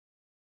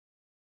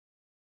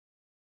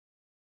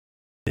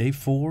Day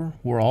 4,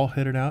 we're all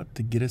headed out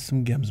to get us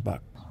some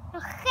Gemsbok.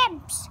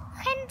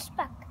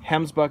 Gemsbok.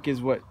 Gemsbok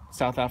is what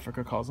South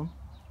Africa calls them.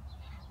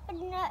 But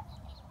no,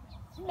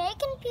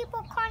 Jamaican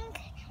people can't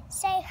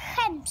say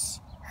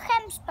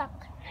Gemsbok.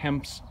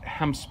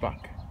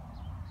 Gemsbok.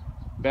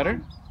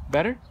 Better?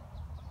 Better?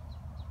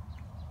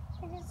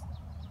 It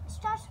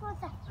starts with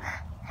a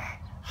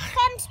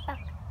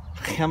Gemsbok.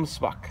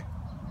 Gemsbok.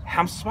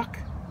 Gemsbok?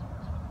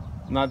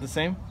 Not the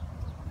same?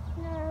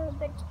 No,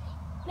 but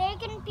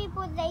American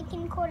people, they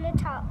can call it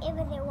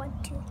however they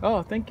want to.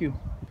 Oh, thank you.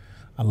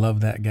 I love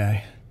that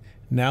guy.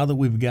 Now that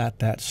we've got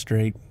that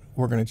straight,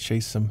 we're going to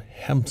chase some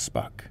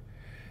Gemsbok.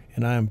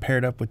 And I am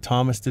paired up with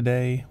Thomas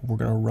today. We're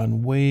going to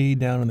run way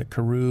down in the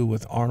Karoo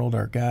with Arnold,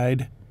 our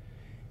guide.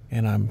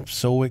 And I'm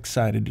so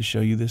excited to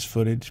show you this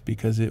footage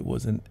because it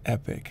was an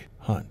epic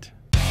hunt.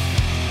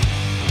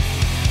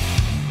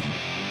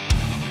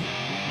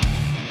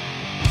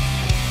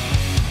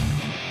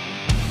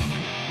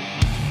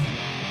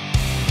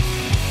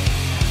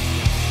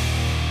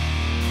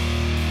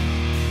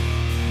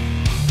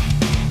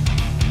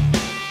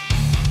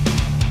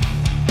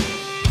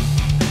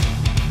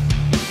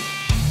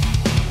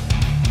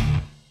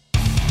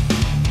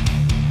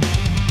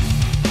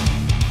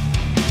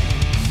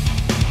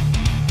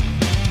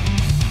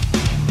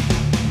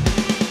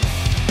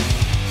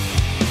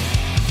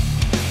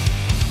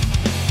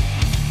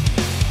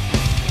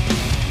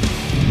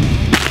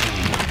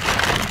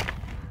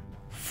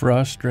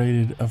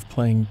 Frustrated of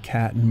playing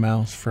cat and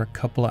mouse for a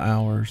couple of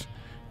hours,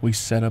 we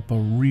set up a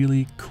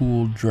really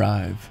cool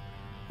drive.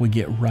 We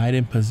get right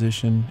in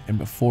position, and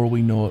before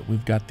we know it,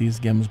 we've got these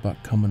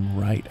Gemsbok coming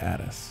right at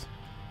us.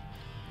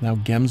 Now,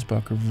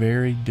 Gemsbok are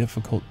very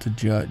difficult to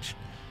judge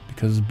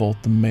because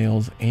both the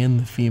males and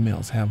the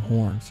females have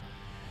horns.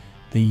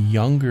 The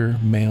younger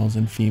males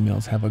and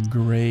females have a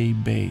gray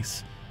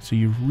base, so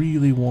you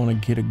really want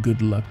to get a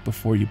good look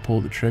before you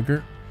pull the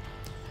trigger.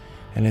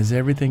 And as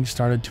everything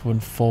started to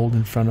unfold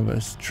in front of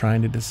us,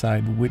 trying to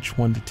decide which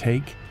one to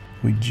take,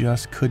 we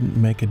just couldn't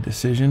make a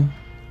decision,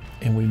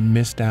 and we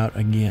missed out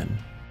again.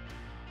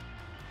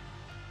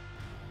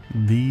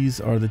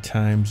 These are the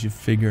times you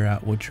figure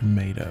out what you're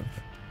made of.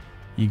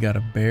 You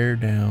gotta bear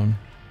down,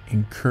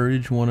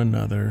 encourage one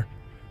another,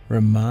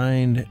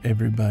 remind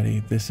everybody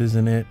this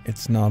isn't it,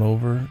 it's not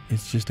over,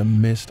 it's just a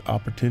missed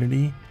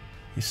opportunity.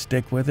 You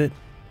stick with it,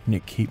 and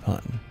you keep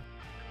hunting.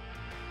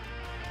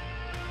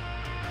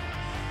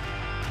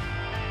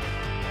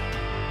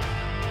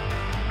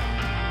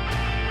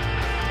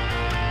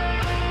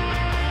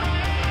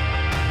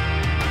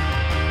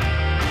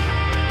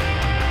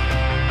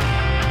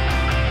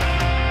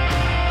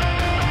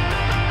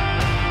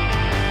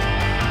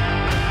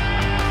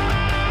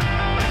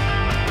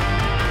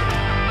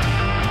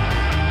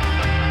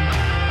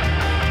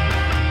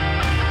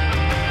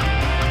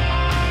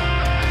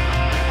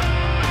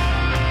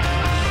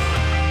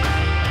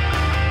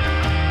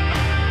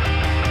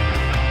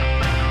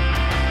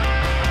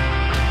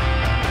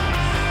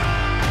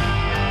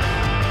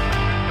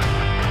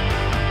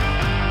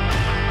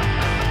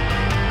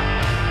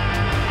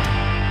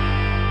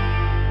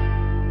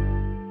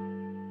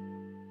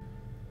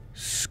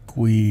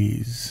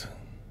 Squeeze.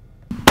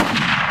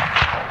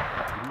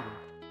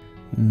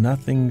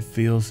 Nothing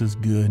feels as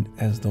good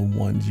as the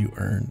ones you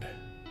earned.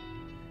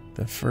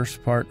 The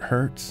first part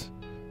hurts,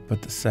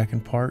 but the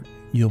second part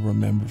you'll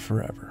remember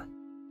forever.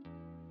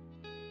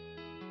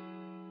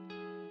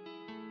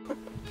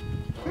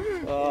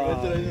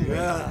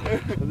 Yeah.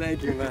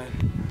 Thank you, man.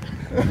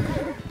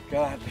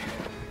 God.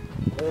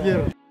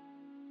 Yeah.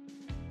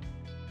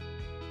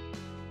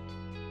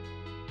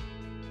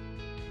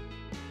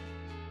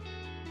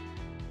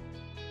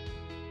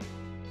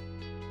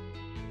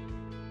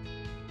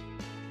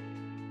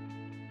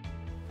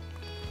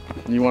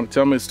 You want to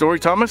tell me a story,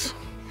 Thomas?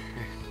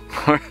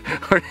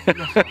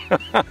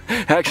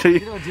 Actually,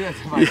 You don't do that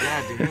to my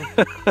dad,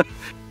 dude.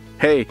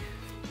 Hey,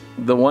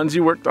 the ones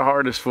you work the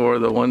hardest for,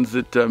 the ones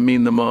that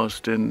mean the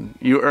most, and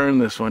you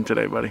earned this one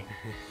today, buddy.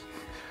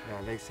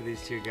 Yeah, thanks to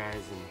these two guys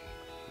and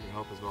your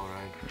help as well,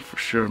 Ryan. For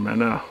sure,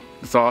 man.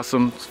 It's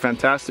awesome. It's a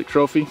fantastic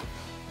trophy.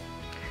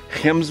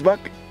 Gemsbok.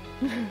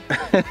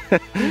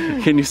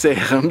 Can you say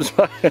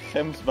Gemsbok?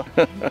 Gemsbok.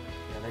 Yeah,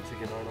 thanks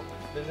again, Arnold.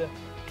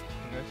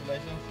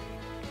 Congratulations.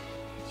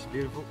 It's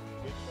beautiful.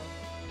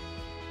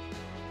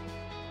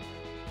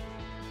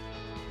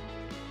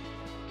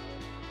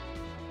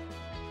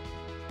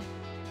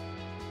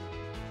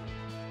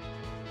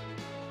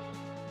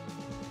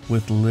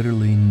 With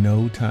literally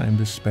no time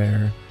to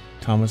spare,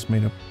 Thomas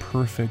made a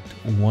perfect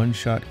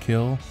one-shot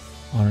kill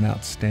on an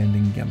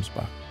outstanding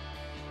Gemsbok.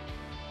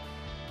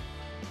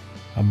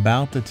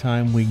 About the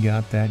time we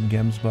got that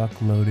Gemsbok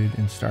loaded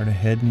and started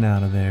heading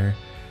out of there,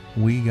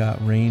 we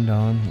got rained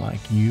on like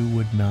you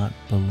would not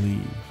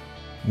believe,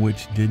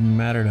 which didn't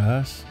matter to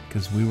us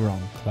because we were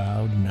on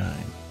cloud 9.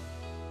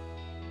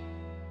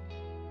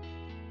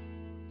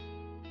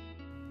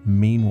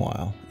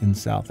 Meanwhile, in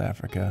South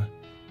Africa,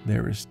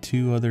 there is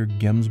 2 other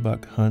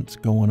Gemsbok hunts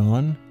going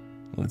on.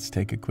 Let's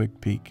take a quick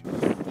peek.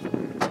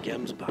 Gemsbok.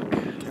 Gemsbok.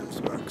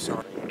 Gemsbok,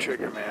 sorry.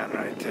 Trigger man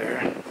right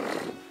there.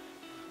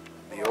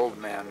 The old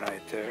man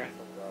right there.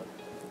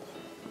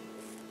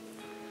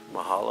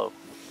 Mahalo.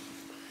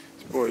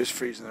 These boys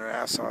freezing their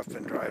ass off,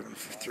 been driving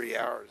for 3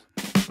 hours.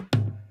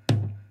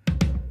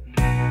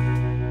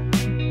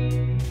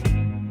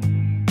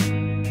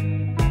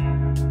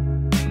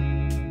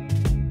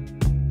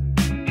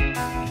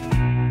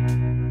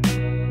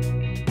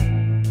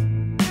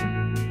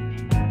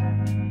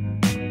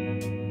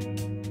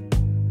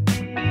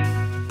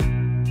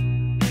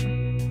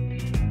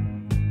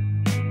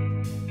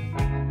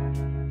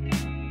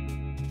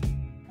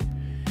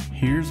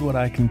 Here's what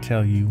I can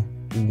tell you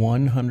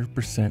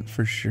 100%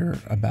 for sure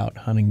about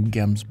hunting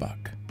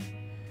Gemsbok.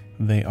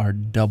 They are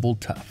double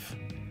tough.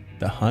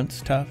 The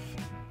hunt's tough,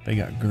 they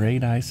got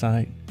great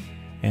eyesight,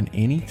 and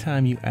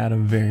anytime you add a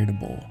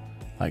variable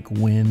like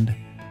wind,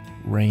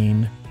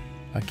 rain,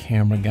 a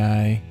camera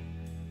guy,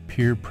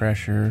 peer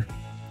pressure,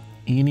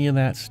 any of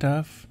that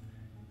stuff,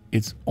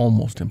 it's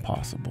almost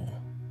impossible.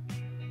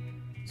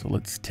 So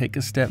let's take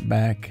a step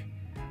back,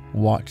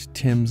 watch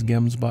Tim's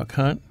Gemsbok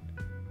hunt.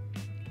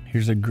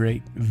 Here's a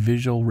great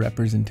visual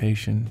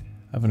representation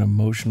of an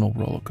emotional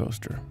roller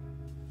coaster.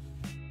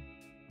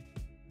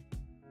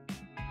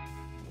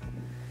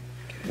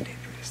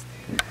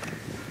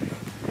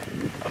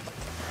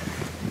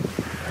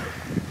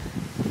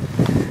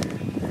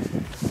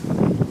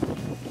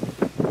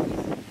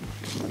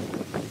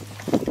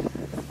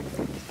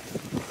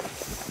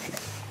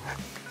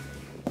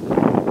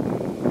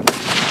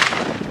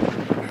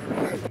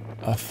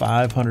 A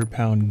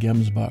 500-pound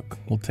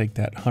Gemsbok will take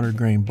that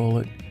 100-grain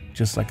bullet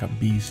just like a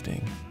bee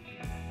sting.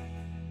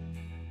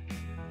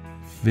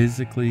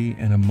 Physically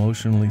and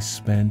emotionally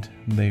spent,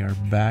 they are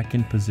back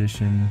in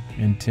position,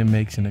 and Tim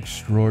makes an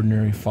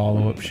extraordinary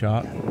follow-up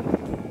shot.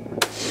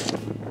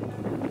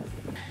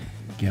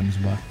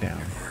 Gemsbok down.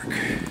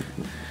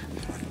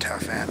 One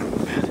tough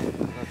animal,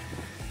 man.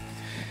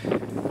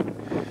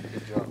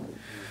 Good job.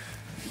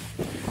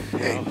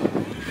 Hey.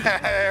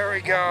 There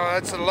we go,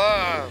 that's a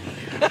love.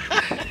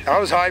 That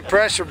was high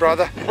pressure,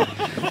 brother.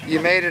 You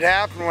made it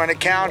happen when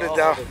it counted,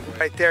 though.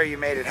 Right there, you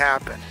made it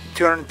happen.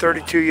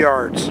 232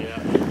 yards.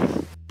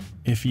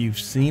 If you've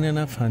seen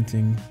enough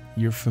hunting,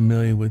 you're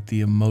familiar with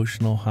the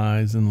emotional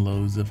highs and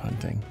lows of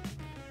hunting.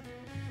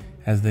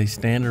 As they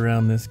stand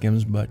around this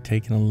Gemsbok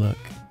taking a look,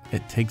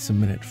 it takes a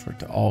minute for it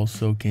to all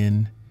soak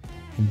in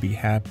and be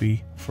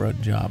happy for a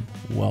job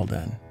well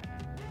done.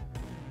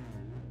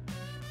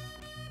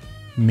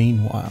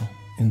 Meanwhile,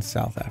 in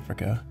South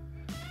Africa,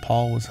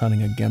 Paul was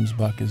hunting a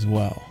Gemsbok as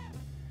well.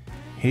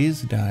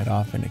 His died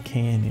off in a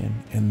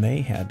canyon, and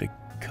they had to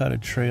cut a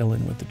trail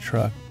in with the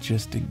truck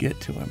just to get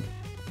to him.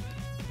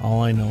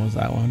 All I know is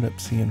I wound up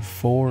seeing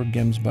 4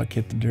 Gemsbok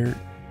hit the dirt,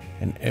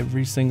 and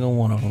every single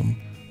one of them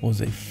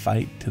was a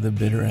fight to the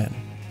bitter end.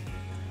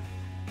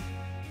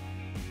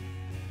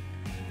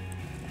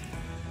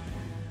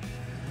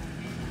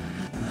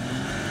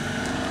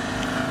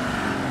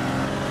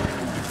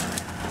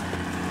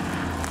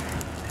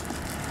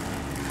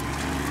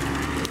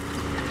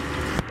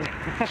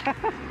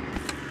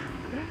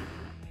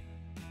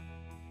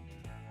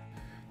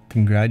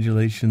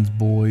 Congratulations,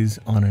 boys,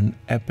 on an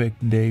epic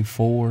day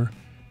 4,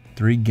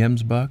 3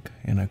 Gemsbok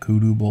and a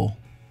kudu bull.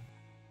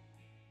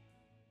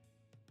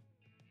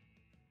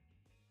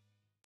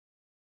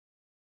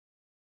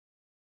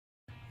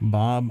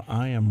 Bob,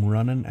 I am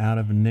running out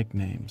of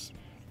nicknames.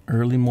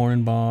 Early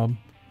morning Bob,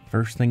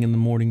 first thing in the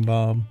morning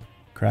Bob,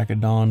 crack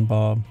of dawn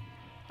Bob.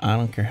 I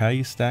don't care how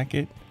you stack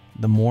it,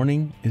 the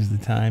morning is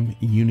the time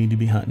you need to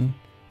be hunting,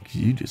 because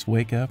you just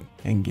wake up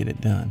and get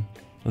it done.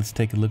 Let's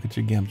take a look at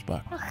your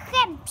Gemsbok.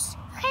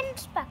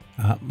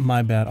 Gemsbok.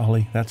 My bad,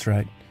 Ollie. That's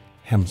right.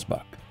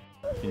 Gemsbok.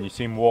 Can you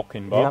see him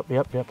walking, Bob?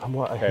 Yep.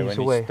 Okay, when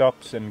he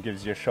stops and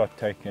gives you a shot,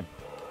 take him.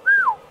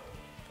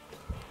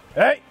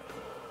 Hey!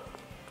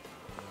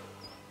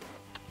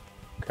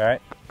 Okay.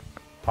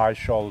 High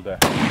shoulder.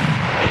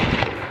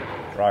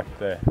 Right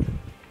there.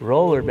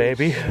 Roller,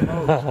 baby.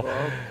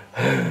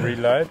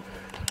 Reload.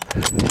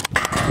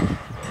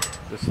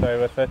 Just stay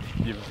with it.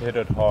 You've hit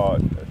it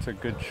hard. That's a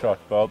good shot,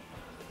 Bob.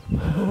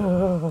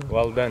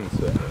 Well done,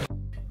 sir.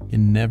 You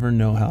never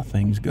know how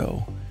things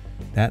go.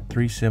 That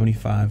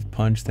 375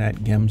 punched that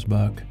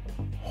Gemsbok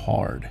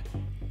hard.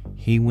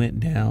 He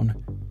went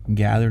down,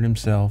 gathered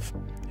himself,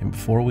 and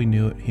before we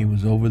knew it, he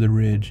was over the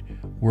ridge,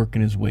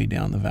 working his way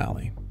down the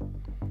valley.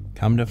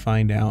 Come to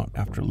find out,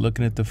 after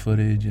looking at the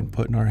footage and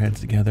putting our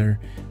heads together,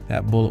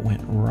 that bullet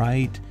went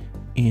right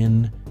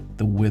in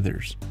the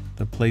withers,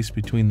 the place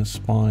between the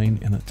spine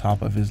and the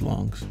top of his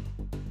lungs.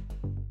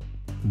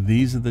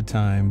 These are the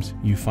times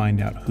you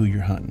find out who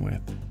you're hunting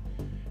with.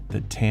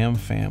 The Tam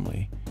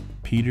family,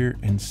 Peter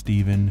and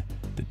Stephen,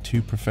 the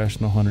 2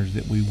 professional hunters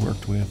that we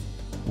worked with,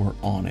 were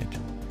on it.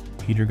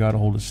 Peter got a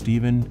hold of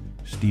Stephen.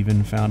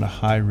 Stephen found a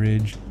high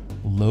ridge,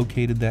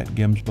 located that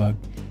Gemsbok.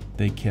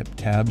 They kept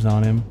tabs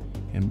on him,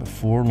 and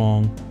before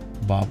long,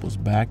 Bob was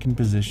back in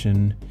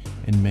position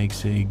and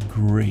makes a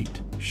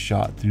great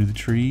shot through the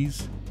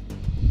trees.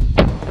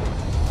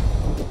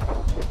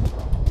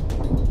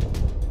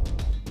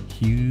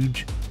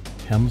 huge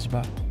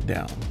Gemsbok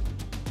down.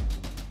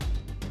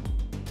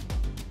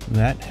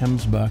 That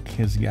Gemsbok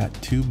has got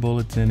 2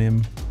 bullets in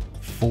him,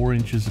 4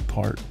 inches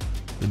apart,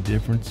 the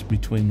difference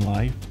between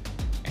life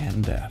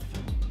and death.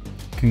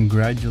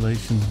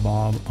 Congratulations,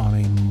 Bob, on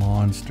a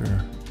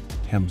monster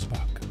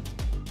Gemsbok.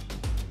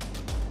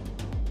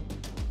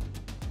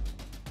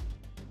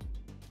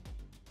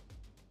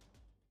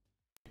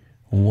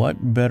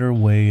 What better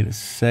way to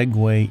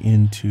segue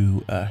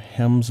into a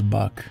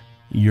Gemsbok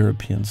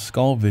European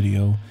skull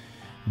video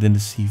than to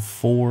see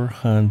 4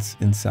 hunts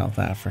in South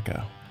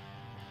Africa?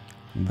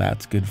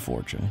 That's good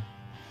fortune.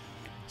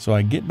 So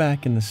I get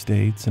back in the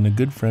States and a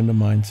good friend of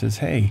mine says,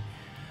 hey,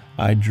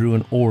 I drew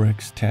an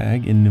oryx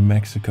tag in New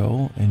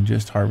Mexico and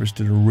just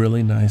harvested a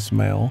really nice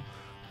male.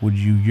 Would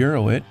you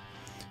Euro it?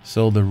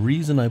 So the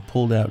reason I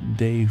pulled out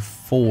day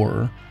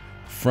 4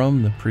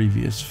 from the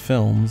previous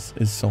films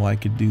is so I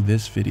could do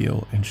this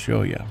video and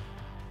show you.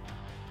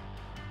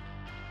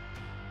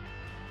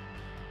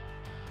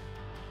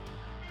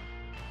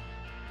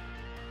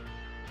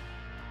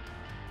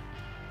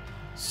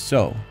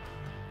 So,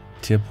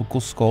 typical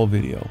skull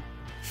video.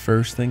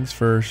 First things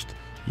first,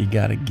 you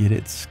gotta get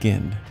it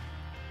skinned.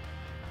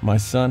 My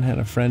son had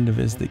a friend of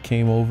his that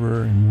came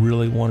over and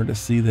really wanted to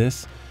see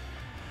this.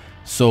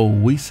 So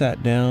we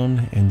sat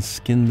down and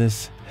skinned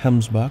this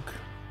Gemsbok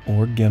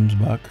or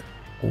Gemsbok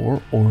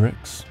or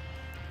oryx,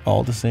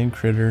 all the same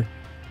critter,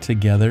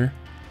 together.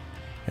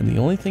 And the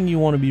only thing you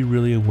want to be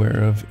really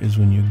aware of is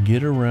when you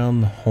get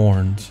around the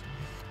horns,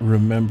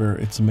 remember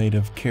it's made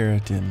of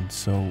keratin,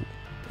 so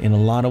in a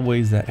lot of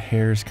ways that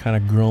hair is kind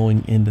of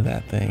growing into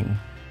that thing.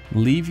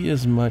 Leave you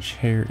as much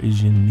hair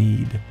as you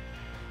need.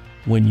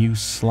 When you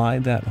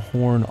slide that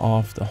horn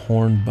off the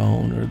horn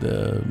bone or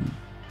the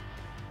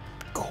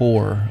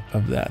core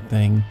of that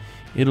thing,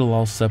 it'll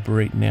all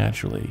separate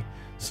naturally.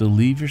 So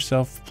leave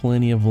yourself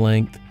plenty of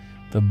length.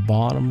 The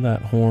bottom of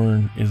that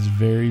horn is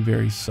very,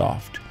 very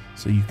soft,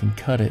 so you can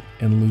cut it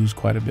and lose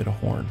quite a bit of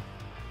horn.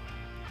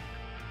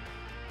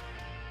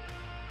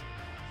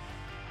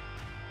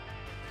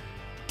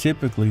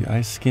 Typically,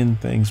 I skin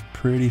things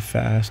pretty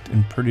fast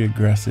and pretty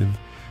aggressive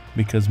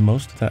because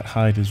most of that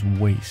hide is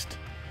waste.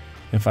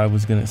 If I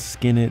was gonna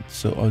skin it,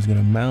 so I was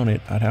gonna mount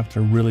it, I'd have to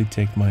really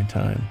take my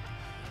time.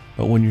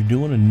 But when you're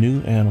doing a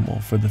new animal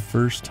for the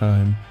first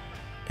time,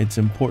 it's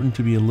important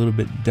to be a little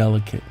bit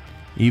delicate.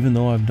 Even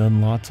though I've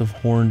done lots of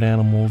horned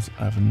animals,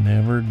 I've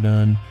never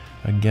done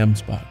a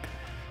Gemsbok.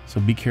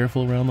 So be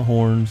careful around the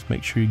horns,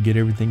 make sure you get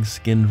everything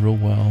skinned real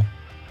well.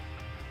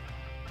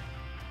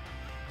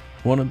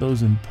 One of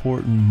those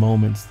important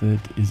moments that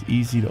is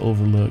easy to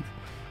overlook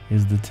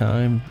is the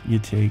time you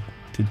take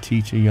to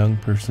teach a young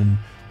person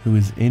who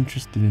is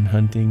interested in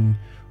hunting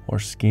or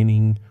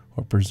skinning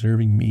or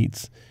preserving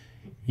meats.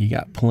 You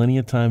got plenty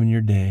of time in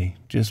your day.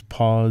 Just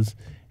pause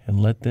and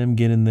let them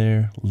get in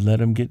there, let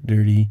them get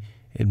dirty.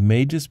 It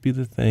may just be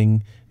the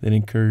thing that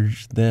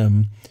encouraged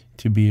them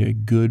to be a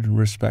good,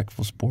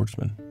 respectful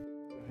sportsman.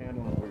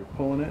 Handle it where you're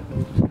pulling it.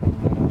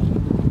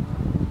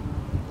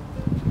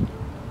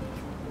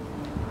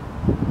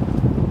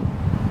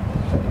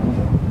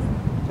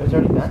 So it's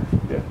already done?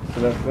 Yeah,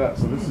 so that's that.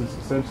 So this is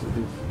essentially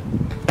his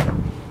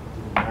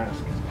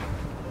mask.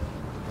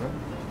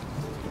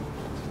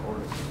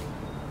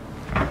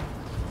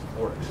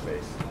 Oryx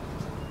face.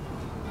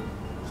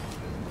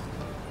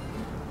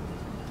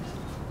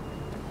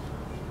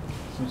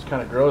 Seems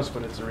kind of gross,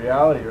 but it's a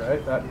reality,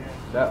 right?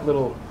 That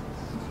little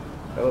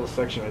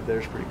section right there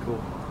is pretty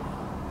cool.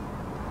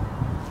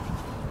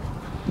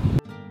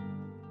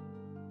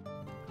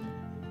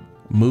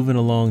 Moving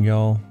along,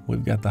 y'all,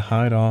 we've got the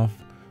hide off.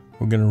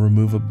 We're gonna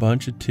remove a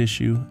bunch of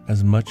tissue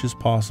as much as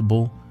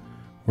possible.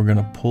 We're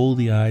gonna pull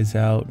the eyes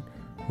out,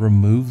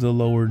 remove the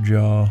lower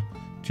jaw,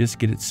 just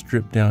get it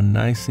stripped down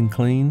nice and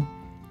clean.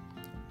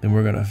 Then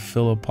we're gonna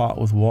fill a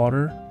pot with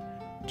water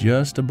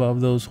just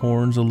above those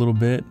horns a little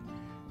bit,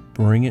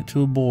 bring it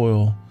to a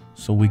boil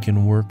so we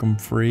can work them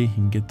free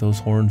and get those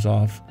horns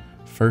off.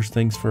 First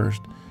things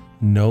first,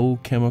 no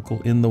chemical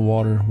in the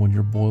water when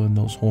you're boiling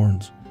those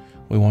horns.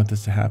 We want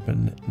this to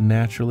happen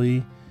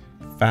naturally,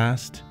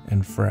 fast,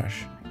 and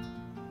fresh.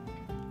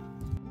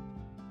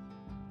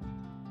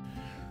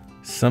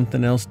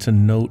 Something else to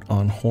note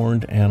on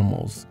horned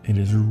animals, it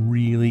is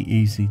really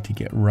easy to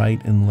get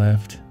right and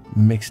left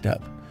mixed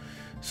up.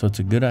 So it's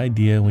a good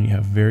idea when you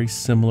have very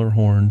similar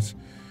horns,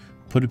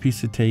 put a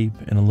piece of tape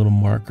and a little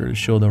marker to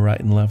show the right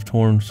and left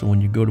horn, so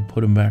when you go to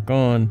put them back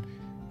on,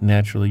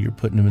 naturally you're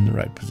putting them in the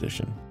right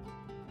position.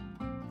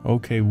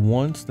 Okay,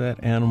 once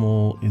that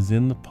animal is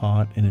in the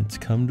pot and it's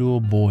come to a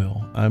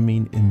boil, I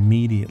mean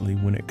immediately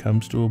when it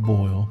comes to a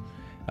boil,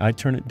 I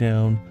turn it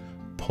down,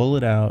 pull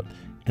it out,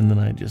 and then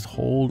I just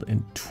hold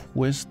and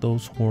twist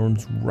those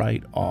horns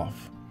right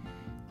off.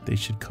 They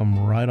should come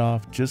right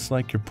off just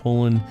like you're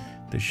pulling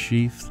the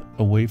sheath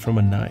away from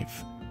a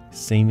knife.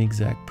 Same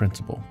exact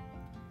principle.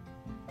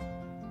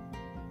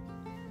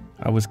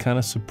 I was kind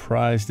of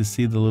surprised to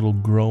see the little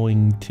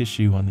growing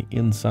tissue on the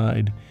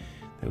inside.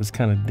 It was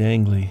kind of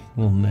dangly, a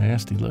little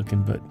nasty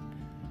looking, but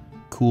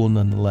cool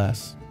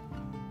nonetheless.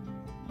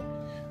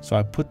 So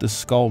I put the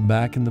skull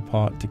back in the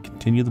pot to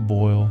continue the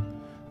boil.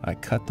 I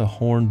cut the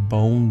horn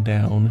bone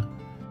down.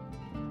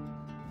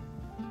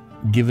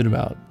 Give it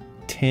about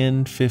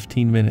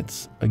 10-15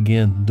 minutes.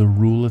 Again, the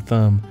rule of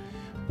thumb,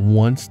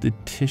 once the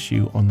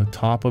tissue on the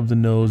top of the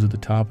nose or the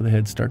top of the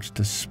head starts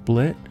to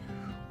split,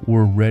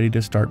 we're ready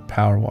to start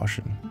power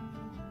washing.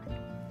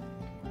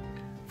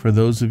 For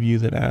those of you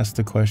that ask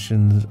the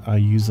questions, I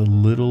use a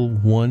little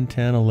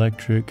 110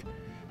 electric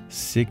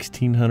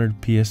 1600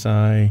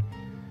 psi,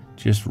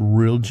 just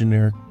real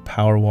generic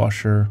power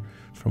washer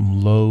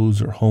from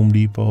Lowe's or Home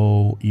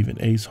Depot, even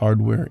Ace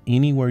Hardware,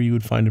 anywhere you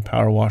would find a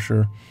power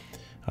washer.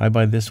 I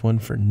buy this one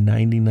for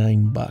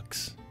 99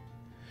 bucks.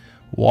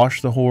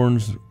 Wash the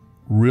horns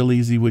real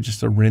easy with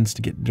just a rinse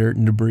to get dirt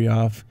and debris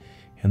off,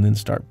 and then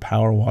start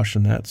power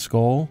washing that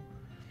skull.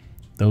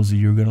 Those of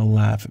you are going to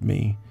laugh at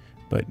me,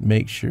 but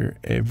make sure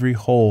every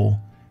hole,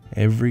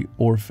 every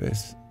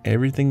orifice,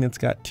 everything that's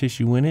got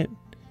tissue in it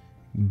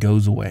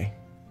goes away.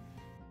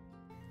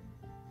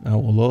 I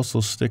will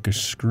also stick a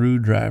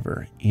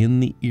screwdriver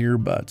in the ear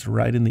butts,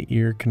 right in the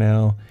ear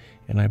canal,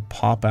 and I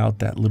pop out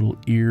that little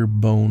ear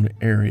bone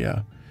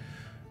area.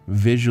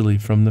 Visually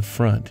from the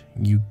front,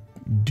 you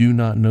do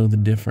not know the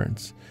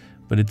difference,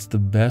 but it's the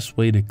best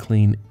way to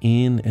clean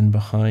in and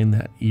behind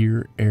that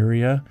ear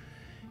area.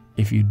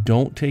 If you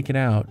don't take it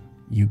out,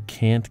 you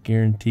can't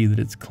guarantee that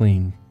it's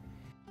clean.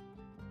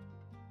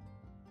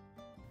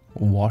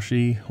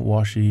 Washy,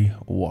 washy,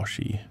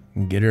 washy.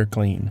 Get her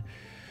clean.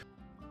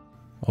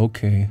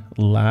 Okay,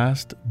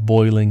 last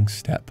boiling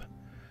step.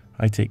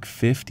 I take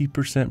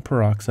 50%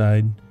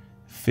 peroxide,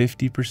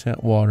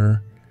 50%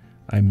 water.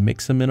 I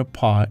mix them in a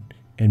pot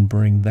and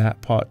bring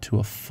that pot to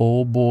a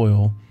full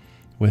boil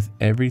with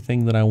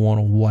everything that I want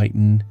to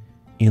whiten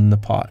in the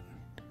pot.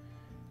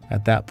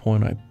 At that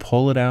point, I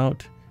pull it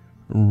out,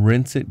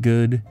 rinse it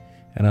good,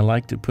 and I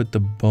like to put the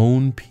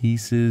bone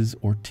pieces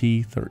or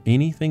teeth or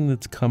anything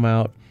that's come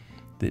out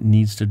that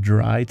needs to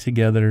dry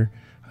together.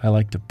 I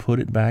like to put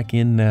it back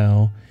in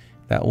now.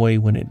 That way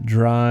when it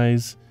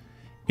dries,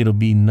 it'll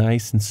be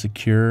nice and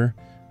secure.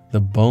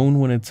 The bone,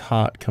 when it's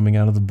hot coming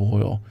out of the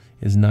boil,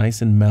 is nice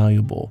and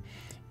malleable.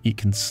 It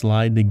can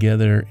slide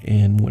together,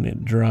 and when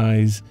it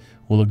dries,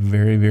 will look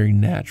very, very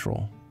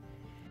natural.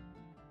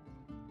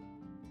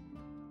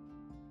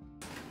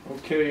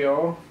 Okay,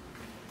 y'all,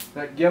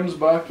 that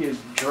Gemsbok is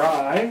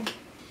dry.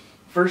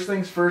 First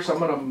things first, I'm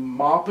gonna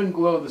mop and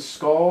glow the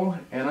skull,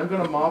 and I'm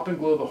gonna mop and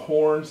glow the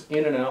horns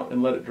in and out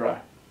and let it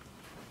dry.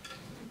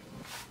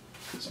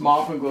 This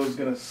mop and glow is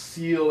gonna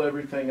seal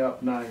everything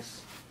up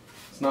nice.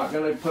 It's not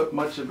gonna put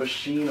much of a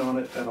sheen on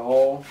it at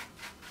all.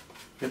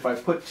 If I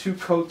put 2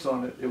 coats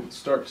on it, it would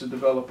start to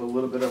develop a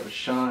little bit of a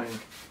shine.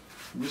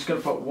 I'm just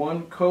gonna put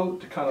 1 coat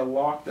to kind of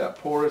lock that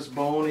porous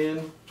bone in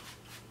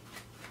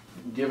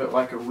and give it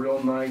like a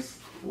real nice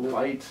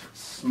light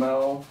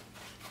smell.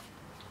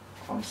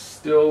 I'm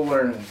still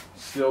learning,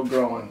 still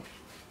growing.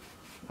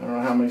 I don't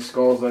know how many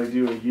skulls I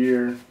do a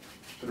year,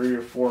 300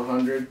 or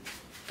 400.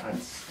 I'm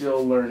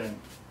still learning.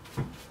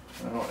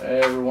 I don't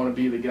ever want to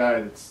be the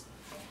guy that's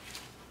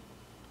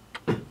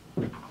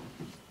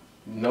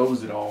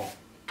knows it all,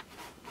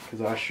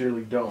 because I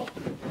surely don't.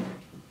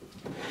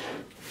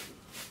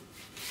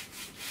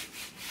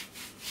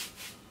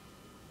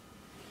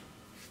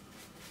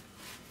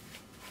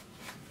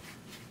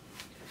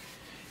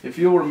 If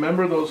you'll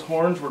remember, those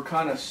horns were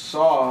kind of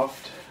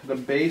soft. The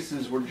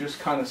bases were just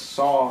kind of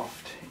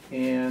soft,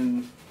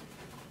 and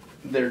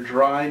they're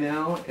dry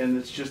now, and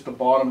it's just the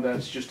bottom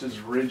that's just as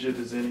rigid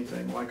as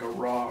anything, like a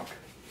rock.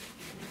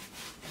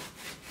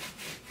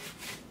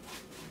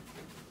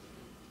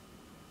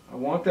 I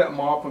want that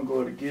mop and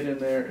glow to get in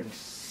there and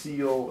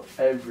seal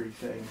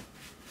everything.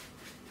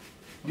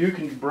 You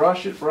can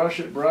brush it, brush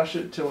it, brush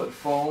it till it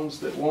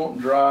foams. It won't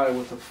dry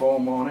with the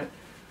foam on it.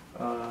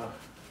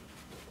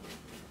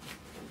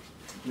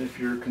 If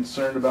you're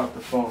concerned about the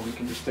foam, you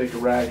can just take a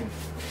rag and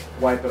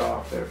wipe it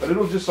off there. But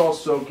it'll just all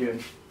soak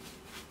in.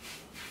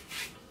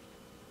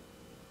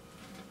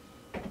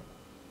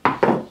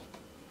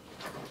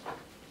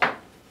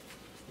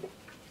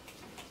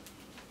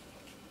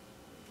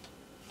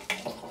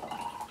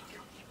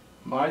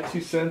 My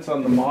 2 cents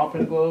on the mop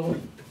and glow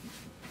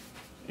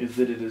is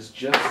that it is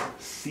just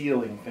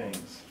sealing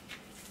things.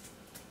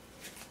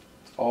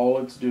 That's all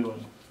it's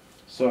doing.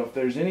 So if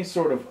there's any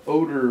sort of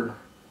odor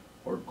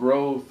or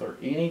growth or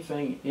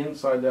anything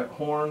inside that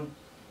horn,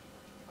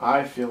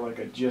 I feel like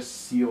I just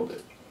sealed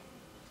it.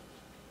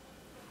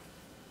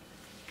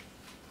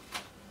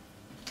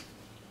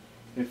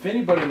 If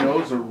anybody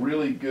knows a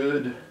really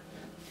good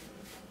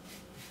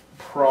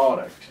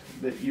product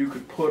that you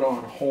could put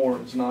on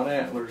horns, not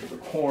antlers, but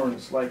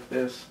horns like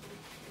this,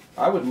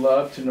 I would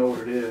love to know what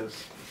it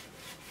is.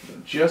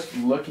 Just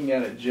looking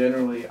at it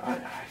generally, I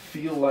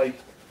feel like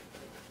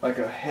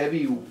a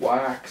heavy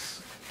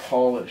wax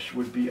polish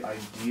would be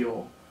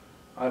ideal.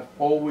 I've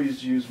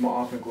always used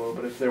mop and glow,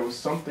 but if there was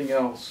something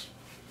else,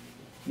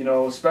 you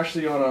know,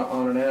 especially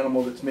on an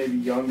animal that's maybe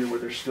younger where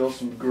there's still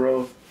some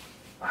growth,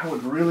 I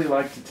would really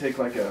like to take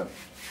like a,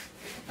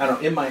 I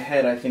don't know, in my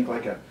head I think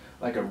like a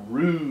like a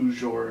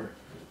rouge or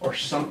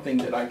something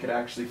that I could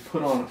actually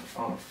put on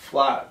a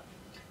flat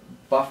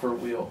buffer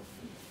wheel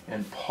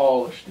and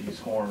polish these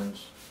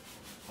horns.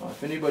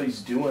 If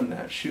anybody's doing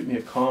that, shoot me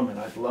a comment.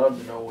 I'd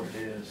love to know what it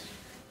is.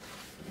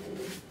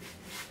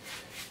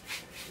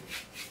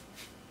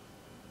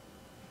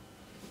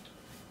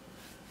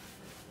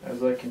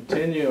 As I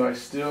continue, I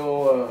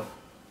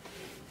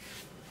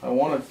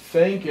want to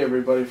thank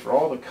everybody for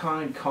all the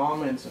kind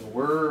comments and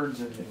words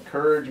and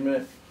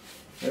encouragement.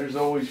 There's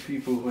always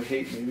people who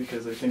hate me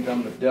because they think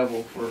I'm the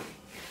devil for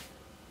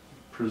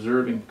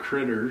preserving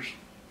critters.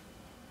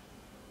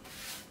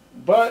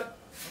 But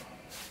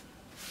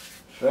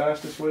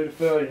fastest way to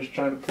failure is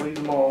trying to please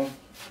them all.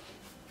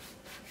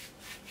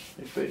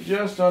 If they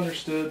just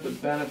understood the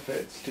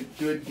benefits to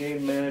good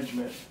game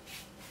management,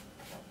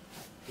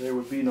 there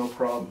would be no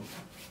problem.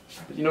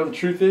 But you know, the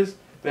truth is,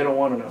 they don't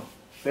want to know.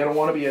 They don't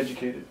want to be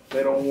educated.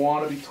 They don't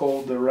want to be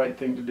told the right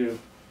thing to do.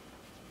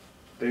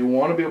 They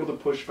want to be able to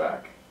push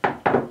back.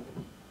 And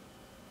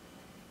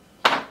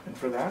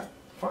for that,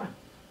 fine.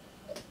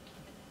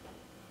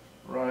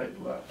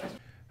 Right, left.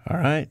 All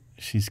right,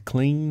 she's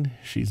cleaned,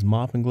 she's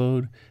mop and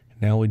glued.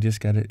 Now we just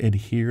got to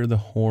adhere the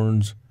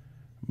horns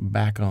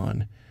back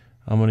on.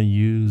 I'm going to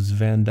use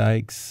Van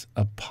Dyke's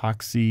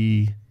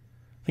epoxy,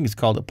 I think it's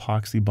called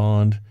epoxy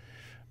bond.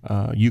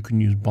 You can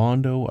use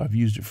Bondo. I've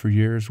used it for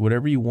years.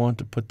 Whatever you want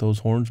to put those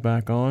horns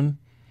back on,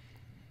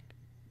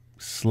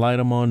 slide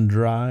them on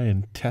dry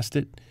and test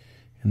it,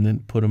 and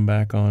then put them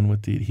back on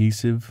with the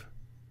adhesive.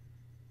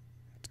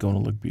 It's going to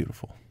look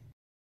beautiful.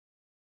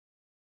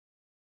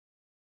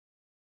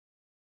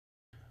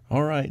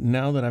 All right,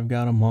 now that I've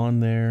got them on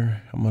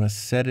there, I'm going to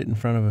set it in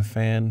front of a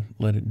fan,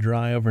 let it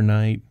dry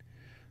overnight.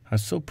 I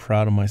was so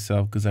proud of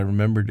myself because I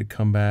remembered to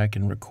come back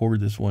and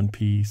record this one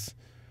piece.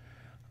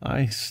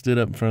 I stood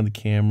up in front of the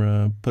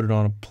camera, put it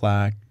on a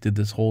plaque, did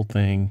this whole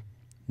thing,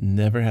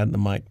 never had the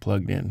mic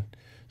plugged in.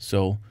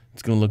 So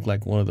it's going to look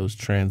like one of those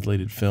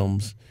translated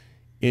films.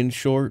 In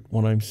short,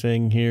 what I'm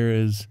saying here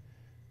is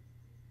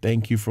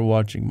thank you for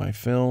watching my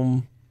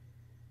film.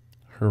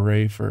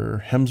 Hooray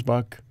for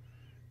Gemsbok,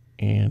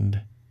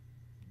 and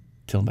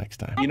till next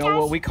time. You know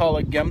what we call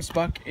a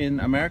Gemsbok in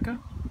America?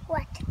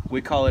 What?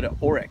 We call it an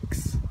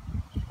oryx.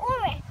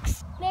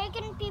 Oryx.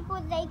 American people,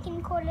 they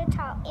can call it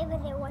however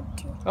they want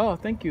to. Oh,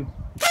 thank you.